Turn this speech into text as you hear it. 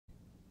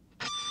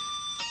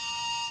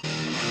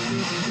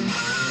Hey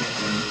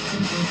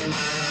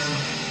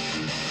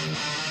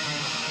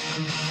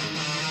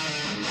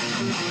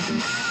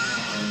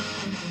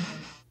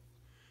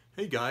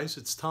guys,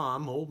 it's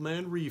Tom, Old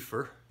Man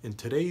Reefer. In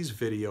today's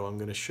video I'm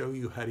going to show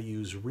you how to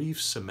use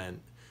reef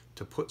cement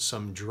to put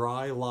some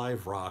dry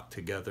live rock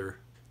together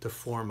to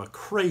form a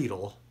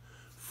cradle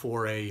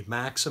for a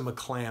Maxima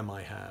clam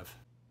I have.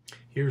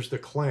 Here's the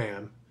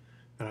clam,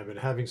 and I've been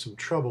having some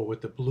trouble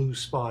with the blue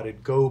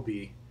spotted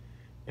goby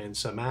and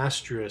some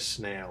astrea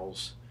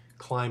snails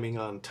climbing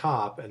on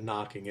top and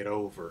knocking it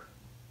over.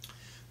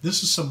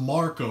 This is some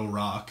eMarco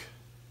rock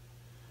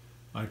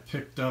I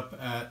picked up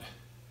at,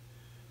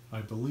 I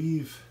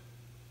believe,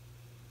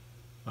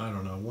 I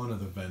don't know, one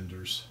of the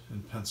vendors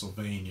in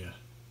Pennsylvania.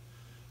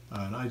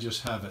 And I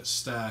just have it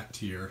stacked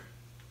here,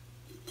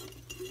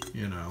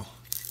 you know.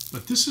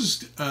 But this is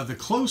the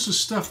closest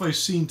stuff I've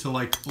seen to,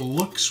 like,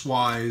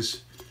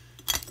 looks-wise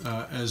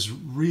as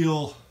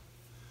real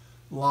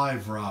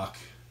live rock.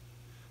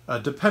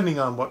 Depending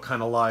on what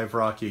kind of live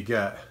rock you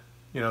get.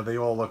 You know, they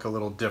all look a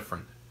little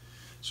different.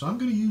 So I'm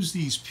going to use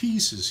these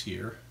pieces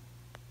here,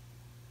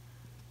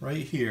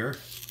 right here.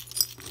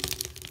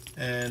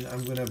 And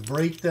I'm going to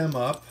break them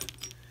up,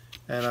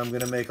 and I'm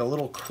going to make a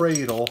little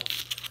cradle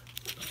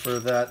for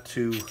that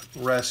to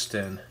rest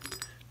in.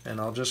 And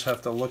I'll just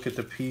have to look at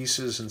the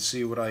pieces and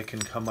see what I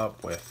can come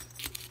up with.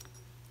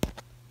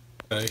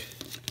 Okay,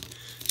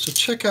 so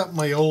check out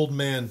my old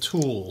man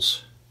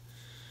tools.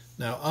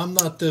 Now, I'm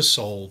not this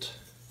old,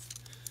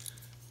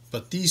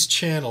 but these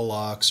channel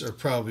locks are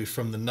probably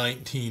from the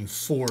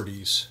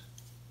 1940s.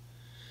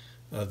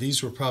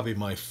 These were probably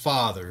my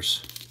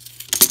father's.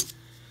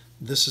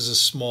 This is a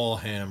small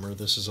hammer.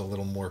 This is a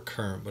little more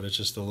current, but it's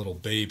just a little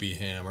baby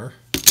hammer.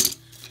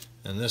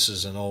 And this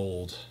is an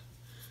old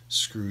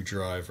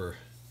screwdriver.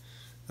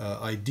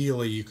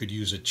 Ideally, you could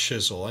use a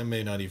chisel. I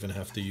may not even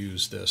have to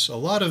use this. A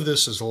lot of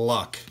this is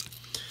luck,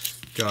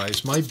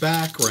 guys. My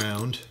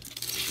background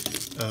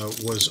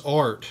was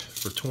art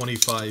for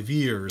 25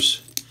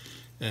 years,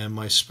 and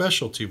my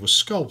specialty was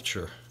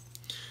sculpture.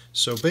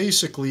 So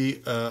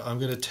basically, I'm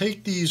going to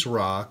take these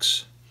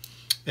rocks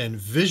and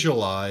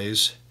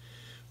visualize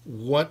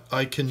what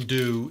I can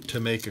do to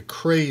make a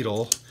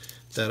cradle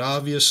that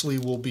obviously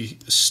will be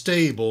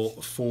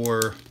stable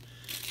for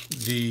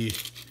the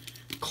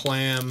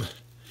clam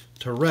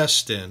to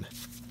rest in.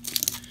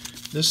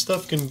 This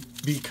stuff can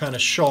be kind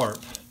of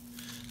sharp,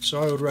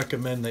 so I would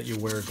recommend that you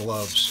wear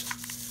gloves.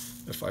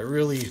 If I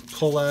really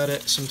pull at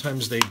it,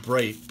 sometimes they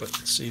break, but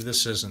see,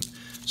 this isn't.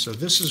 So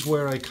this is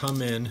where I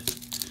come in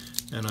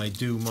and I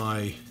do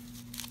my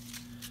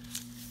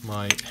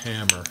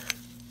hammer.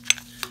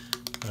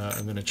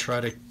 I'm going to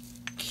try to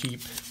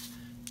keep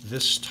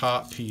this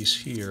top piece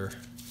here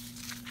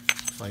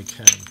if I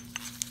can.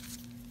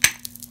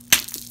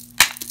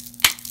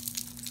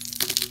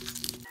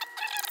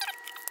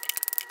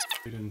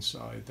 Right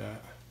inside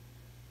that.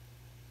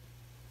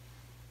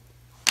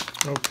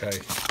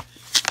 Okay.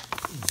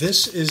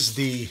 This is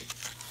the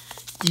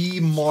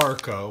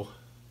eMarco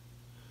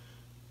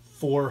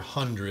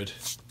 400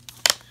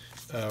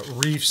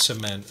 reef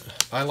cement.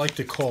 I like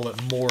to call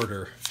it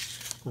mortar,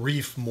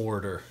 reef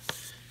mortar.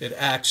 It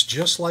acts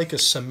just like a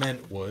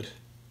cement would.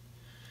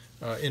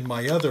 In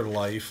my other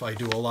life, I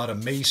do a lot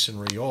of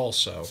masonry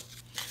also.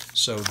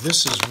 So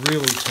this is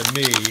really, to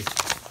me,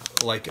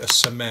 like a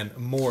cement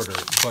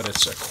mortar, but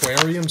it's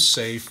aquarium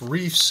safe,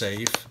 reef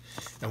safe,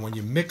 and when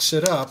you mix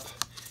it up,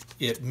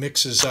 it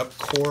mixes up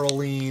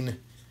coralline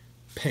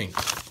pink.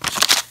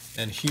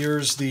 And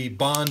here's the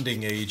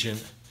bonding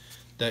agent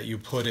that you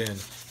put in.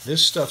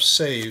 This stuff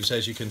saves,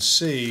 as you can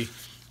see.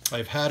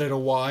 I've had it a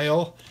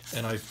while,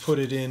 and I've put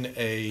it in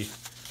a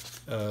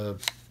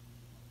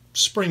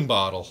spring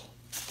bottle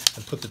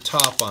and put the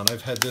top on.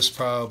 I've had this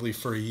probably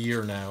for a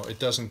year now. It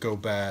doesn't go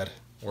bad,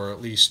 or at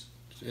least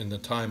in the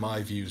time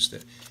I've used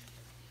it.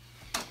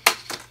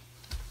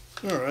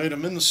 Alright,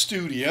 I'm in the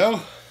studio.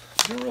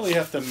 You don't really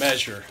have to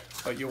measure,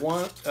 but you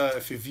want,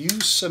 if you've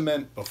used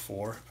cement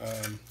before,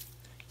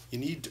 you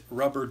need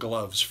rubber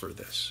gloves for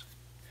this.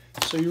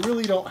 So you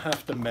really don't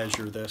have to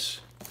measure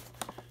this.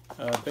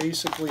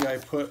 Basically, I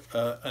put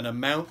an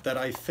amount that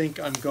I think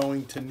I'm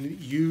going to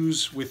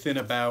use within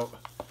about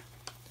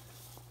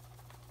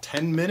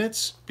 10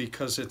 minutes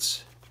because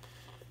it's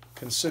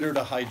considered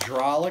a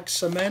hydraulic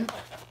cement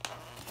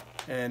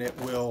and it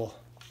will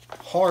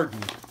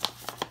harden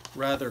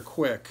rather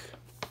quick.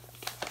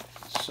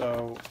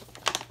 So,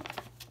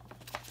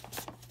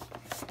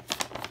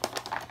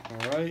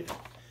 alright,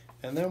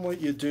 and then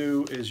what you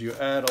do is you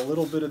add a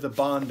little bit of the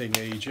bonding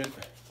agent,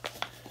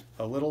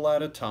 a little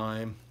at a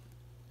time,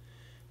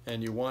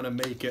 and you want to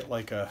make it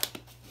like a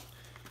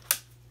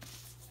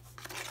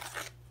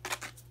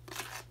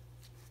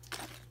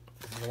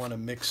you want to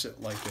mix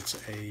it like it's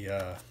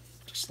a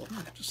just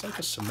like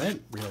a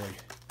cement, really.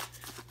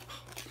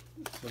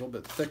 A little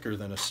bit thicker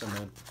than a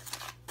cement.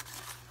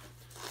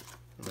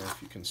 I don't know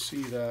if you can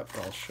see that,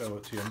 but I'll show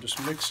it to you. I'm just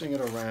mixing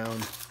it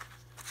around.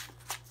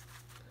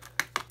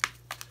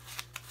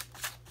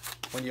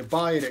 When you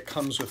buy it, it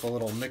comes with a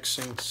little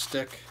mixing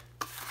stick.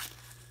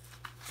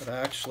 But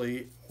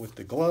actually, with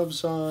the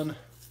gloves on,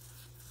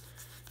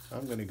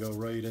 I'm going to go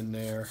right in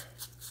there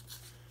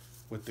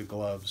with the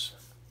gloves.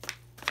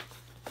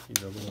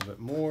 Need a little bit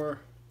more.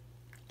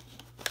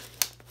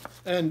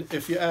 And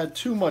if you add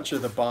too much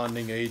of the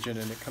bonding agent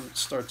and it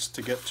starts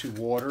to get too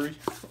watery,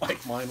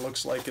 like mine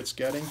looks like it's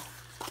getting,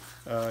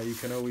 you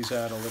can always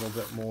add a little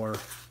bit more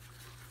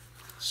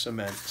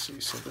cement.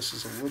 See, so this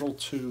is a little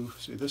too,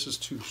 see, this is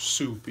too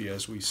soupy,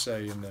 as we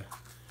say in the,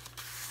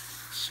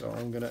 so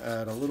I'm going to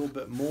add a little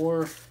bit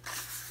more.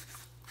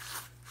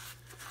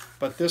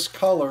 But this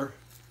color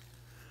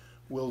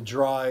will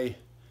dry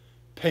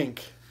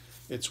pink.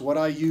 It's what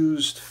I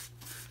used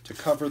to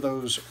cover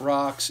those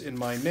rocks in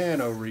my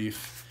Nano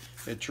Reef.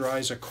 It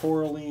dries a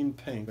coralline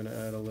pink. I'm going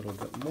to add a little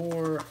bit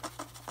more.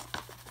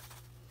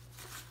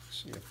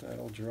 See if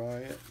that'll dry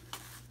it.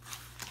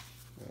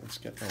 Well, it's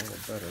getting a little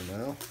better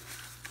now.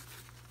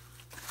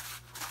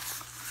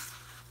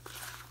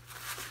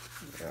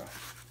 Yeah.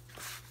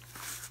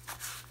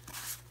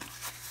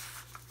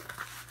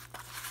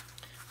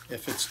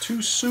 If it's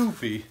too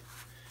soupy,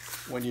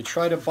 when you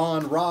try to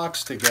bond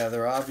rocks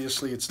together,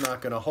 obviously it's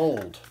not going to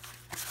hold.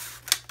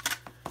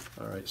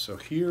 Alright, so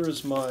here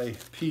is my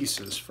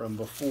pieces from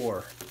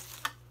before.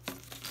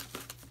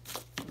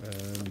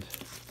 And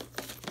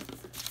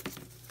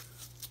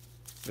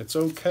it's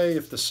okay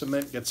if the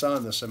cement gets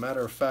on this. As a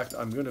matter of fact,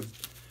 I'm going to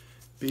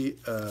be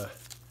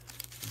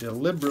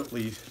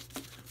deliberately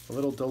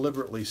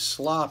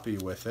sloppy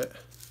with it.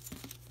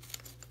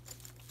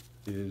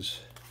 I'm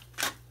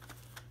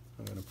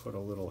going to put a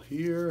little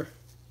here.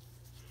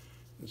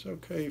 It's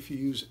okay if you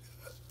use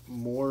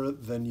more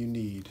than you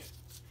need,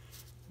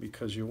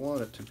 because you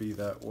want it to be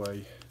that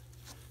way.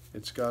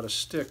 It's got to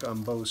stick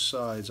on both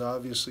sides.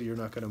 Obviously, you're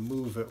not going to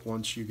move it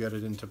once you get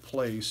it into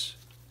place.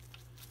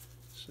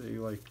 See,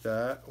 like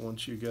that.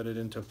 Once you get it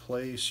into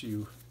place,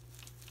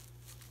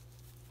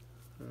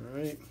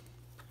 alright.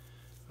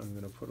 I'm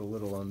going to put a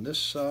little on this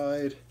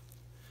side.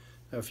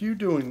 Now, if you're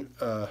doing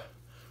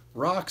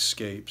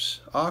rockscapes,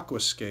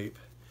 aquascape,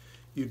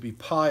 you'd be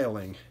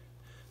piling.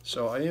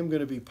 So I am going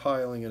to be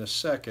piling in a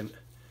second,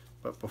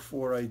 but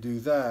before I do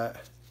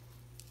that,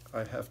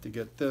 I have to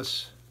get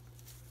this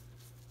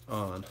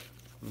on.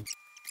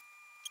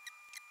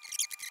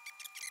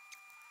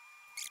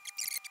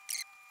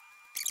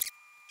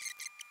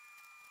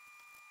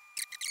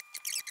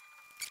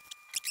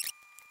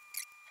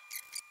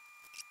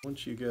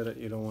 Once you get it,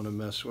 you don't want to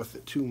mess with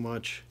it too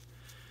much.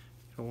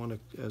 You don't want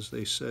to, as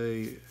they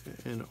say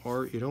in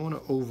art, you don't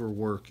want to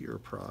overwork your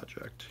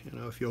project. You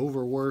know, if you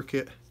overwork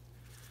it,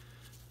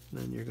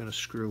 then you're going to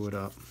screw it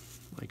up,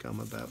 like I'm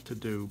about to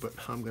do, but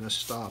I'm going to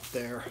stop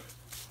there.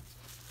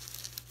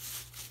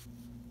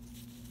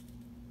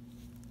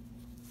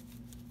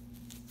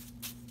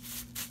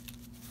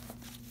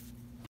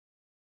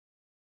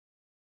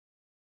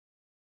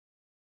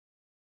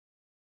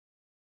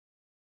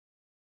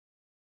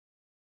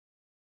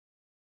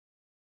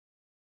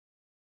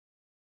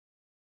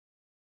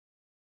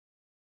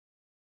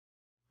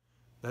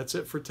 That's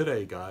it for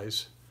today,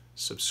 guys.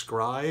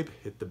 Subscribe,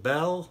 hit the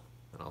bell,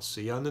 and I'll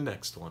see you on the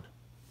next one.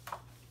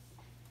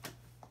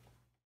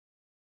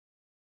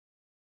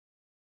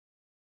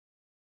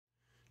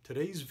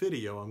 Today's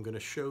video, I'm going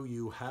to show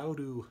you how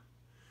to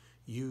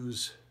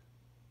use